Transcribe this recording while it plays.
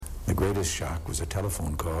greatest shock was a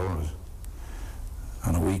telephone call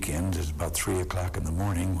on a weekend. It was about 3 o'clock in the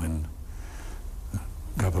morning when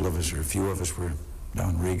a couple of us, or a few of us, were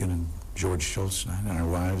down, Reagan and George Schultz and I and our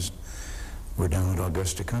wives were down at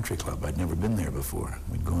Augusta Country Club. I'd never been there before.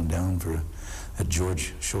 We'd gone down at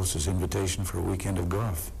George Schultz's invitation for a weekend of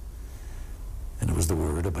golf. And it was the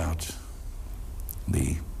word about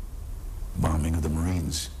the bombing of the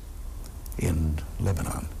Marines in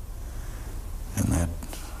Lebanon. And that,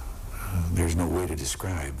 there's no way to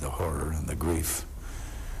describe the horror and the grief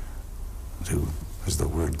as the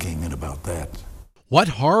word came in about that. What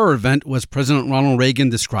horror event was President Ronald Reagan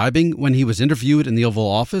describing when he was interviewed in the Oval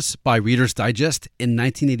Office by Reader's Digest in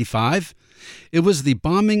 1985? It was the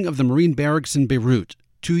bombing of the Marine barracks in Beirut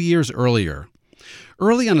 2 years earlier.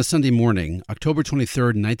 Early on a Sunday morning, October 23,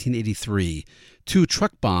 1983, 2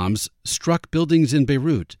 truck bombs struck buildings in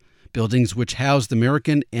Beirut, buildings which housed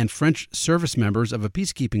American and French service members of a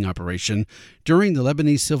peacekeeping operation during the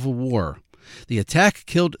Lebanese Civil War. The attack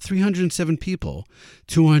killed 307 people,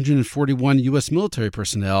 241 U.S. military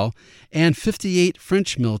personnel, and 58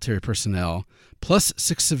 French military personnel, plus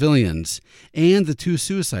 6 civilians, and the 2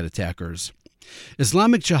 suicide attackers.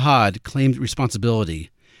 Islamic Jihad claimed responsibility.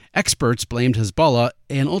 Experts blamed Hezbollah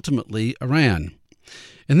and ultimately Iran.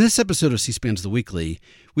 In this episode of C-SPAN's The Weekly,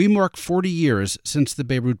 we mark 40 years since the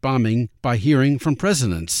Beirut bombing by hearing from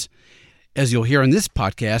presidents. As you'll hear in this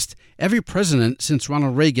podcast, every president since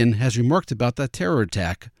Ronald Reagan has remarked about that terror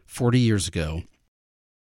attack 40 years ago.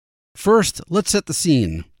 First, let's set the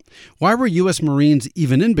scene. Why were U.S. Marines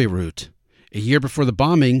even in Beirut? A year before the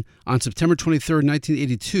bombing, on September 23,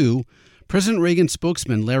 1982, President Reagan's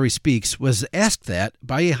spokesman, Larry Speakes, was asked that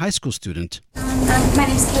by a high school student. My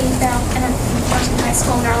name is Katie Bell, and I'm from Washington High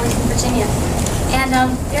School in Arlington, Virginia. And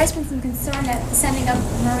there's been some concern that the sending of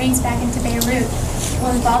Marines back into Beirut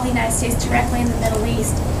will involve the United States directly in the Middle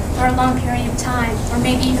East for a long period of time, or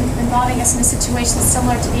maybe even involving us in a situation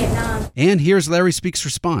similar to Vietnam. And here's Larry Speakes'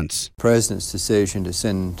 response. The President's decision to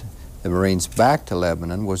send the Marines back to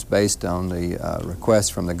Lebanon was based on the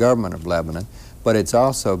request from the government of Lebanon, but it's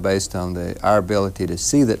also based on our ability to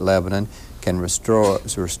see that Lebanon can restore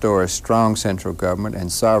a strong central government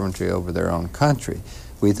and sovereignty over their own country.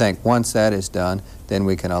 We think once that is done, then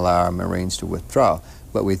we can allow our Marines to withdraw.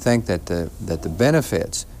 But we think that the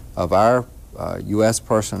benefits of our U.S.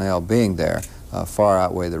 personnel being there far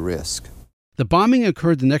outweigh the risk. The bombing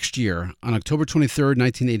occurred the next year, on October 23,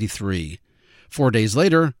 1983. 4 days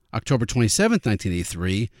later, October 27,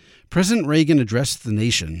 1983, President Reagan addressed the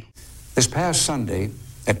nation. This past Sunday,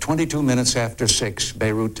 at 22 minutes after 6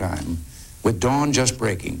 Beirut time, with dawn just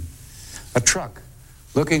breaking, a truck,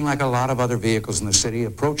 looking like a lot of other vehicles in the city,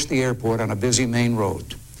 approached the airport on a busy main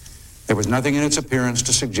road. There was nothing in its appearance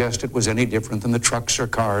to suggest it was any different than the trucks or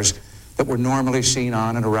cars that were normally seen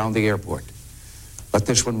on and around the airport. But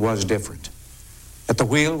this one was different. At the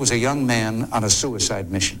wheel was a young man on a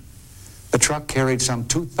suicide mission. The truck carried some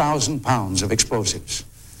 2,000 pounds of explosives.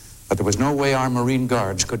 But there was no way our Marine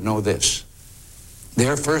guards could know this.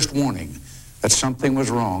 Their first warning that something was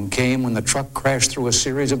wrong came when the truck crashed through a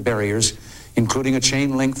series of barriers, including a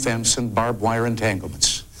chain-link fence and barbed wire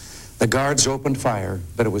entanglements. The guards opened fire,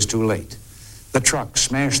 but it was too late. The truck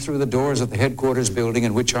smashed through the doors of the headquarters building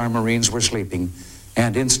in which our Marines were sleeping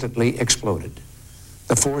and instantly exploded.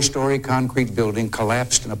 The 4-story concrete building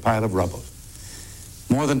collapsed in a pile of rubble.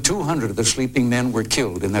 More than 200 of the sleeping men were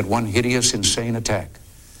killed in that one hideous, insane attack.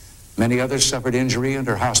 Many others suffered injury and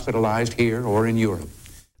are hospitalized here or in Europe.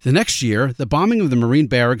 The next year, the bombing of the Marine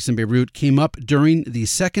barracks in Beirut came up during the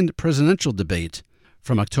second presidential debate.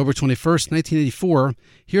 From October 21, 1984,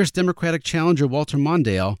 here's Democratic challenger Walter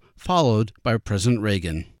Mondale, followed by President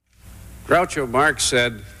Reagan. Groucho Marx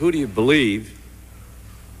said, "Who do you believe,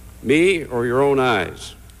 me or your own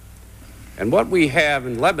eyes?" And what we have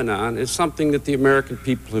in Lebanon is something that the American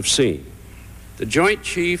people have seen. The Joint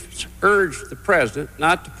Chiefs urged the President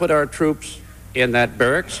not to put our troops in that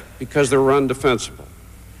barracks because they were undefensible.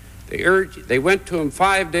 They went to him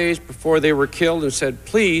 5 days before they were killed and said,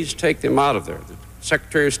 "Please take them out of there." The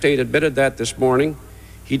Secretary of State admitted that this morning.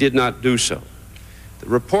 He did not do so. The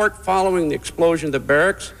report following the explosion of the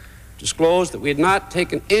barracks disclosed that we had not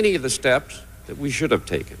taken any of the steps that we should have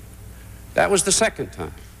taken. That was the second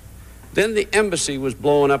time. Then the embassy was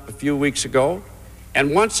blown up a few weeks ago,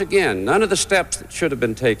 and once again, none of the steps that should have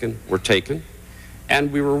been taken were taken.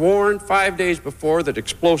 And we were warned 5 days before that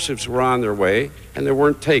explosives were on their way, and they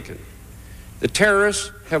weren't taken. The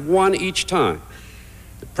terrorists have won each time.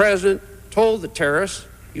 The President told the terrorists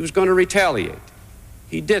he was going to retaliate.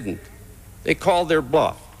 He didn't. They called their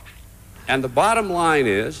bluff. And the bottom line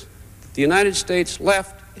is that the United States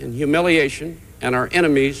left in humiliation and our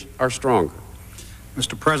enemies are stronger.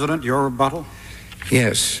 Mr. President, your rebuttal?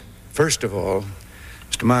 Yes. First of all,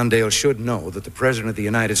 Mr. Mondale should know that the President of the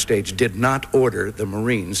United States did not order the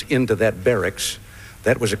Marines into that barracks.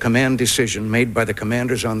 That was a command decision made by the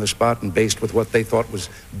commanders on the spot and based with what they thought was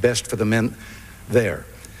best for the men there.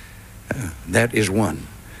 That is one.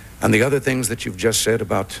 And the other things that you've just said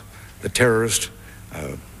about the terrorists,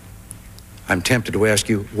 I'm tempted to ask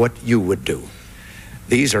you what you would do.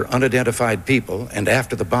 These are unidentified people, and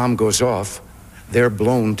after the bomb goes off, they're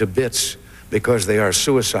blown to bits because they are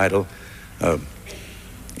suicidal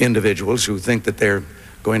individuals who think that they're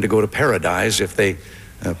going to go to paradise if they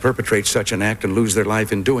perpetrate such an act and lose their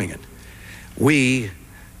life in doing it. We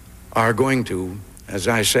are going to, as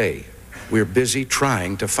I say, we're busy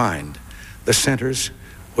trying to find the centers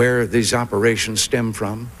where these operations stem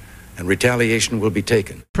from, and retaliation will be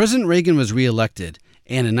taken. President Reagan was reelected,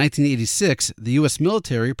 and in 1986, the U.S.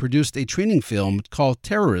 military produced a training film called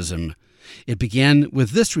Terrorism. It began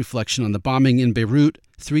with this reflection on the bombing in Beirut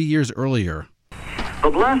 3 years earlier. The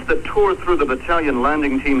blast that tore through the battalion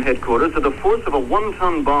landing team headquarters had the force of a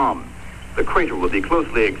one-ton bomb. The crater will be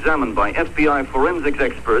closely examined by FBI forensics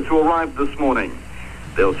experts who arrived this morning.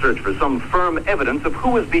 They'll search for some firm evidence of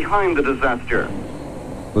who was behind the disaster.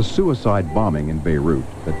 The suicide bombing in Beirut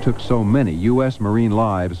that took so many U.S. Marine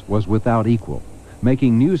lives was without equal,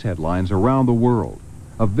 making news headlines around the world.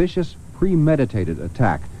 A vicious, premeditated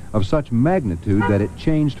attack of such magnitude that it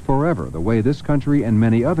changed forever the way this country and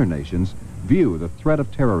many other nations view the threat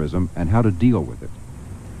of terrorism and how to deal with it.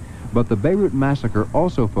 But the Beirut massacre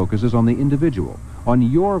also focuses on the individual, on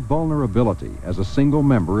your vulnerability as a single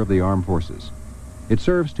member of the armed forces. It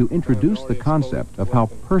serves to introduce the concept of how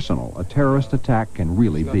personal a terrorist attack can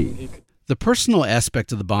really be. The personal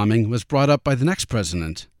aspect of the bombing was brought up by the next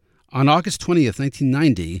president. On August 20th,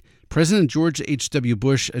 1990, President George H.W.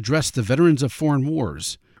 Bush addressed the veterans of foreign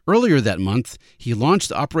wars. Earlier that month, he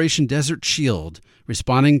launched Operation Desert Shield,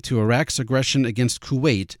 responding to Iraq's aggression against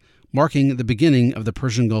Kuwait, marking the beginning of the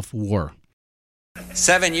Persian Gulf War.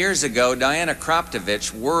 7 years ago, Diana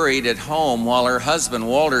Kroptovich worried at home while her husband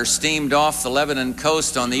Walter steamed off the Lebanon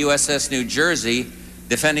coast on the USS New Jersey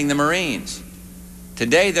defending the Marines.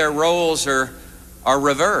 Today their roles are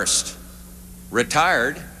reversed.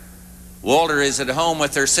 Retired, Walter is at home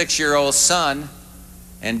with their 6-year-old son,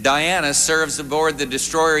 and Diana serves aboard the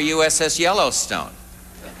destroyer USS Yellowstone.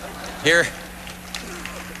 Here.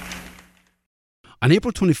 On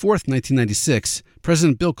April 24, 1996,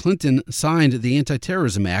 President Bill Clinton signed the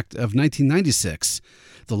Anti-Terrorism Act of 1996.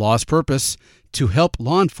 The law's purpose, to help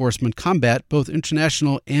law enforcement combat both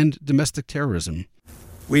international and domestic terrorism.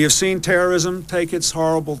 We have seen terrorism take its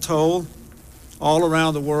horrible toll all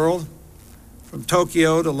around the world, from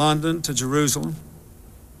Tokyo to London to Jerusalem,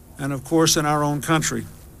 and of course in our own country.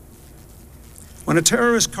 When a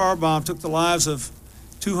terrorist car bomb took the lives of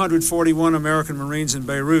 241 American Marines in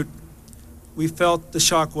Beirut, we felt the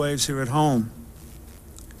shockwaves here at home.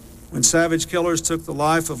 When savage killers took the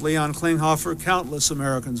life of Leon Klinghoffer, countless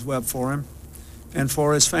Americans wept for him and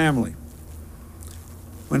for his family.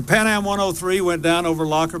 When Pan Am 103 went down over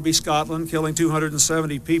Lockerbie, Scotland, killing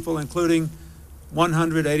 270 people, including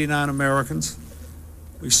 189 Americans,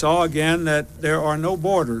 we saw again that there are no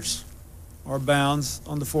borders or bounds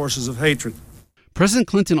on the forces of hatred. President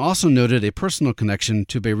Clinton also noted a personal connection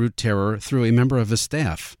to Beirut terror through a member of his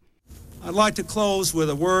staff. I'd like to close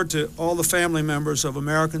with a word to all the family members of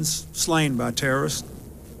Americans slain by terrorists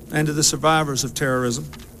and to the survivors of terrorism,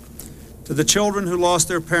 to the children who lost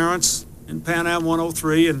their parents in Pan Am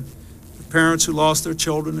 103 and the parents who lost their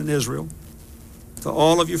children in Israel, to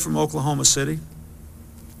all of you from Oklahoma City,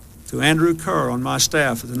 to Andrew Kerr on my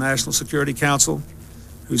staff at the National Security Council,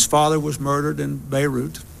 whose father was murdered in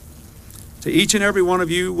Beirut, to each and every one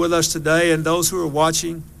of you with us today and those who are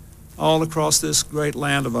watching all across this great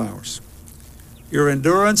land of ours. Your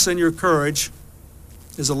endurance and your courage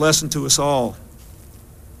is a lesson to us all.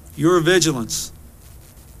 Your vigilance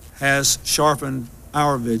has sharpened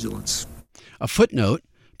our vigilance. A footnote,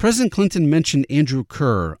 President Clinton mentioned Andrew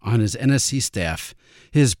Kerr on his NSC staff.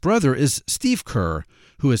 His brother is Steve Kerr,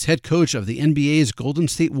 who is head coach of the NBA's Golden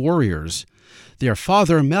State Warriors. Their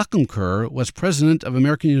father, Malcolm Kerr, was president of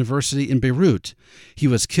American University in Beirut. He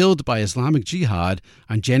was killed by Islamic Jihad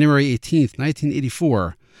on January 18,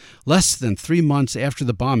 1984, less than 3 months after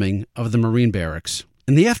the bombing of the Marine barracks.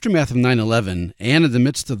 In the aftermath of 9/11, and in the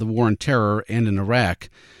midst of the war on terror and in Iraq,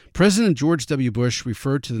 President George W. Bush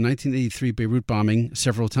referred to the 1983 Beirut bombing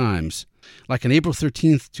several times, like on April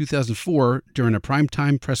 13, 2004, during a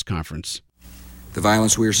primetime press conference. The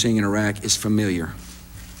violence we are seeing in Iraq is familiar.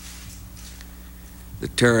 The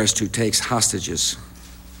terrorist who takes hostages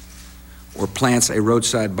or plants a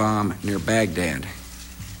roadside bomb near Baghdad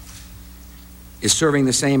is serving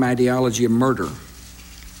the same ideology of murder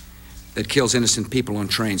that kills innocent people on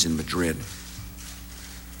trains in Madrid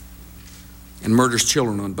and murders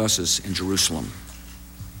children on buses in Jerusalem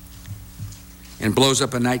and blows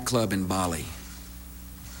up a nightclub in Bali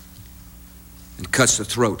and cuts the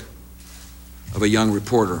throat of a young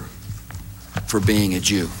reporter for being a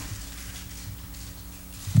Jew.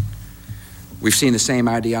 We've seen the same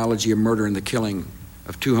ideology of murder in the killing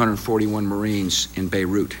of 241 Marines in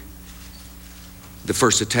Beirut, the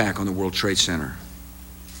first attack on the World Trade Center,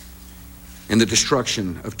 in the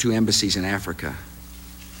destruction of 2 embassies in Africa,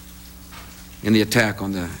 in the attack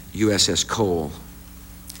on the USS Cole,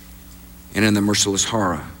 and in the merciless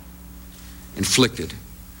horror inflicted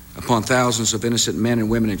upon thousands of innocent men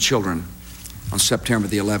and women and children on September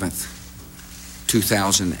the 11th,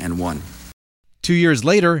 2001. 2 years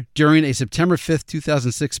later, during a September 5,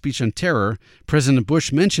 2006 speech on terror, President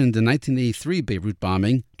Bush mentioned the 1983 Beirut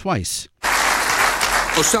bombing twice.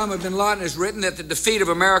 Osama bin Laden has written that the defeat of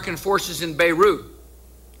American forces in Beirut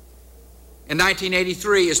in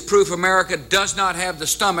 1983 is proof America does not have the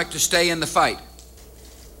stomach to stay in the fight.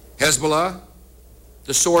 Hezbollah,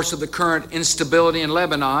 the source of the current instability in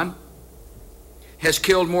Lebanon, has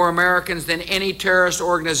killed more Americans than any terrorist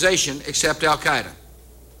organization except Al-Qaeda.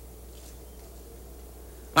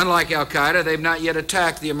 Unlike Al-Qaeda, they've not yet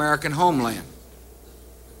attacked the American homeland.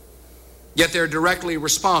 Yet they're directly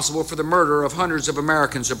responsible for the murder of hundreds of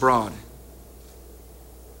Americans abroad.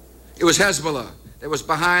 It was Hezbollah that was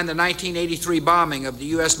behind the 1983 bombing of the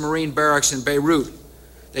U.S. Marine Barracks in Beirut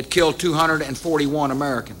that killed 241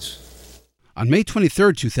 Americans. On May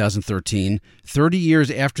 23, 2013, 30 years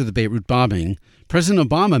after the Beirut bombing, President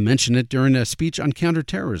Obama mentioned it during a speech on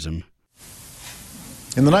counterterrorism.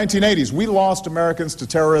 In the 1980s, we lost Americans to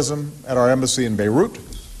terrorism at our embassy in Beirut,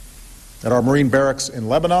 at our Marine barracks in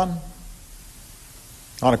Lebanon,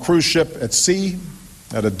 on a cruise ship at sea,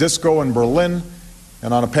 at a disco in Berlin,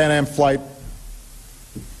 and on a Pan Am flight,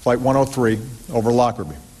 Flight 103, over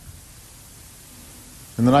Lockerbie.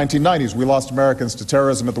 In the 1990s, we lost Americans to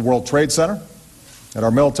terrorism at the World Trade Center, at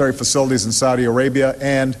our military facilities in Saudi Arabia,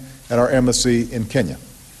 and at our embassy in Kenya.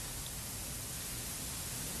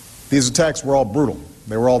 These attacks were all brutal.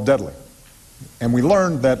 They were all deadly. And we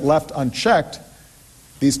learned that left unchecked,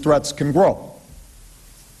 these threats can grow.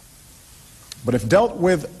 But if dealt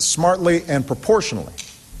with smartly and proportionally,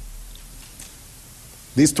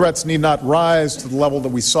 these threats need not rise to the level that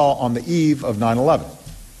we saw on the eve of 9/11.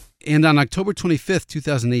 And on October 25,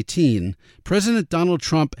 2018, President Donald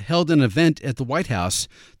Trump held an event at the White House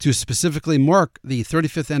to specifically mark the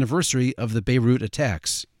 35th anniversary of the Beirut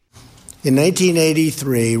attacks. In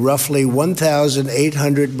 1983, roughly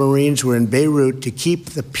 1,800 Marines were in Beirut to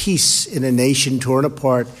keep the peace in a nation torn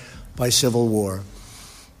apart by civil war.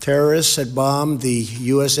 Terrorists had bombed the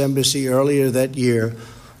U.S. Embassy earlier that year,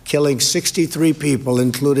 killing 63 people,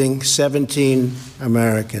 including 17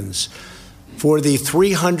 Americans. For the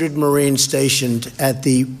 300 Marines stationed at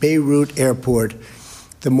the Beirut airport,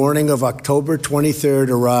 the morning of October 23rd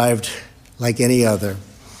arrived like any other.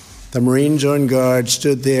 The Marines on guard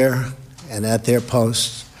stood there and at their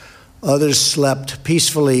posts. Others slept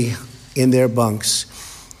peacefully in their bunks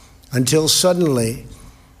until suddenly,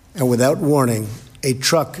 and without warning, a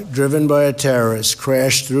truck driven by a terrorist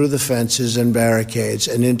crashed through the fences and barricades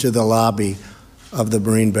and into the lobby of the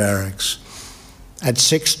Marine Barracks. At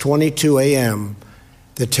 6:22 a.m.,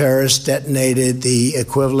 the terrorist detonated the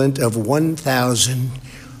equivalent of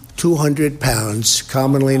 1,200 pounds,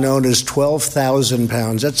 commonly known as 12,000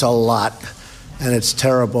 pounds. That's a lot, and it's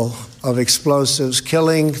terrible, of explosives,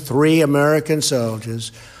 killing 3 American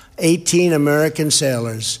soldiers, 18 American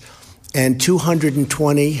sailors, and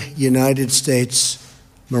 220 United States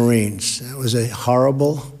Marines. That was a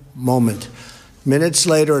horrible moment. Minutes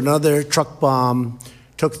later, another truck bomb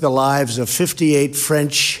took the lives of 58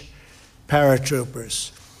 French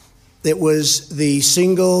paratroopers. It was the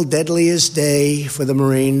single deadliest day for the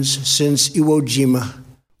Marines since Iwo Jima.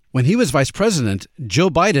 When he was vice president, Joe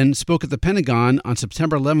Biden spoke at the Pentagon on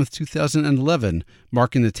September 11, 2011,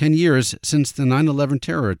 marking the 10 years since the 9/11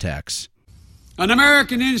 terror attacks. An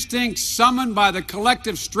American instinct summoned by the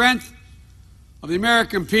collective strength of the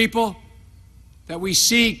American people that we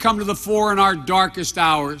see come to the fore in our darkest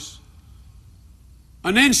hours.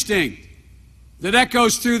 An instinct that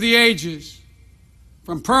echoes through the ages,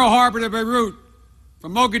 from Pearl Harbor to Beirut,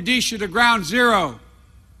 from Mogadishu to Ground Zero,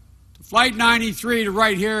 to Flight 93 to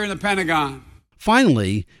right here in the Pentagon.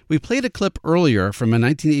 Finally, we played a clip earlier from a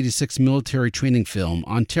 1986 military training film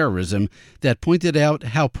on terrorism that pointed out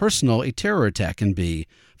how personal a terror attack can be,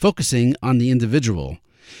 focusing on the individual.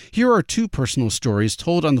 Here are two personal stories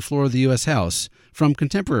told on the floor of the U.S. House from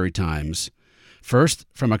contemporary times. First,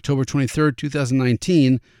 from October 23,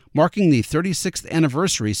 2019, marking the 36th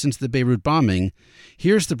anniversary since the Beirut bombing,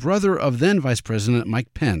 here's the brother of then Vice President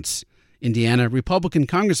Mike Pence, Indiana Republican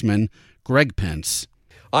Congressman Greg Pence.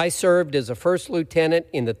 I served as a first lieutenant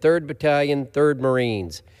in the 3rd Battalion, 3rd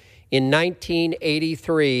Marines. In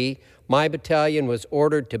 1983, my battalion was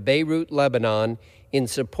ordered to Beirut, Lebanon, in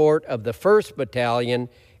support of the 1st Battalion,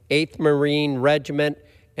 8th Marine Regiment,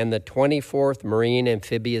 and the 24th Marine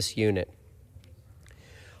Amphibious Unit.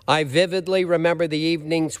 I vividly remember the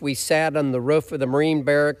evenings we sat on the roof of the Marine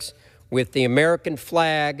Barracks with the American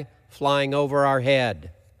flag flying over our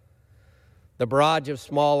head. The barrage of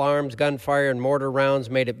small arms, gunfire, and mortar rounds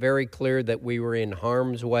made it very clear that we were in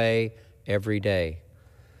harm's way every day.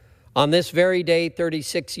 On this very day,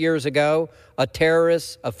 36 years ago, a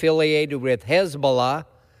terrorist affiliated with Hezbollah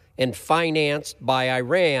and financed by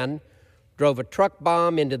Iran drove a truck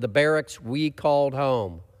bomb into the barracks we called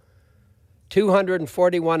home.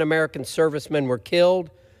 241 American servicemen were killed,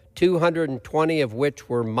 220 of which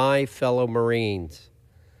were my fellow Marines.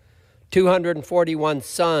 241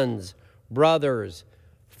 sons, brothers,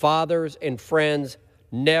 fathers, and friends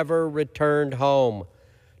never returned home.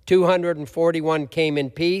 241 came in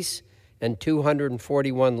peace, and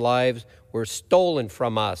 241 lives were stolen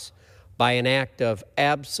from us by an act of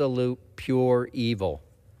absolute pure evil.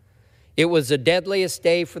 It was the deadliest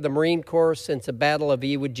day for the Marine Corps since the Battle of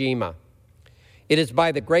Iwo Jima. It is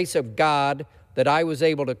by the grace of God that I was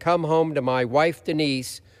able to come home to my wife,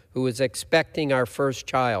 Denise, who was expecting our first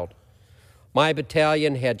child. My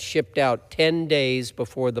battalion had shipped out 10 days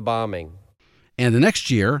before the bombing. And the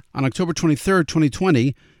next year, on October 23,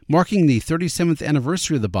 2020, marking the 37th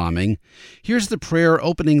anniversary of the bombing, here's the prayer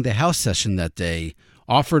opening the House session that day,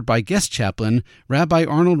 offered by guest chaplain Rabbi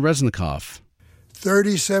Arnold Resnikoff.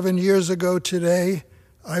 37 years ago today,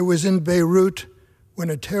 I was in Beirut when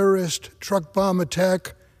a terrorist truck bomb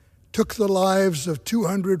attack took the lives of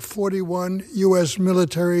 241 U.S.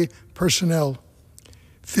 military personnel.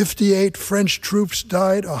 58 French troops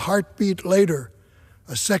died a heartbeat later.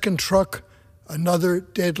 A second truck, another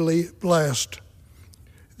deadly blast.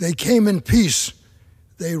 They came in peace.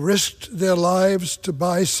 They risked their lives to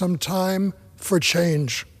buy some time for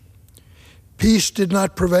change. Peace did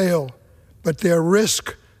not prevail, but their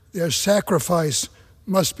risk, their sacrifice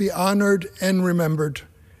must be honored and remembered.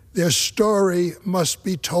 Their story must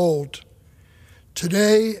be told.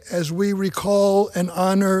 Today, as we recall and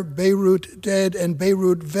honor Beirut dead and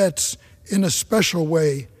Beirut vets in a special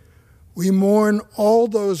way, we mourn all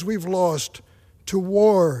those we've lost to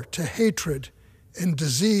war, to hatred, and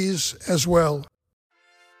disease as well.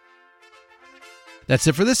 That's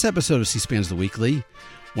it for this episode of C-SPAN's The Weekly.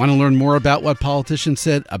 Want to learn more about what politicians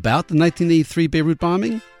said about the 1983 Beirut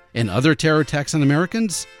bombing and other terror attacks on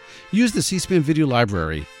Americans? Use the C-SPAN video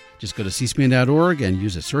library. Just go to cspan.org and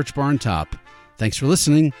use the search bar on top. Thanks for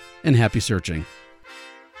listening, and happy searching.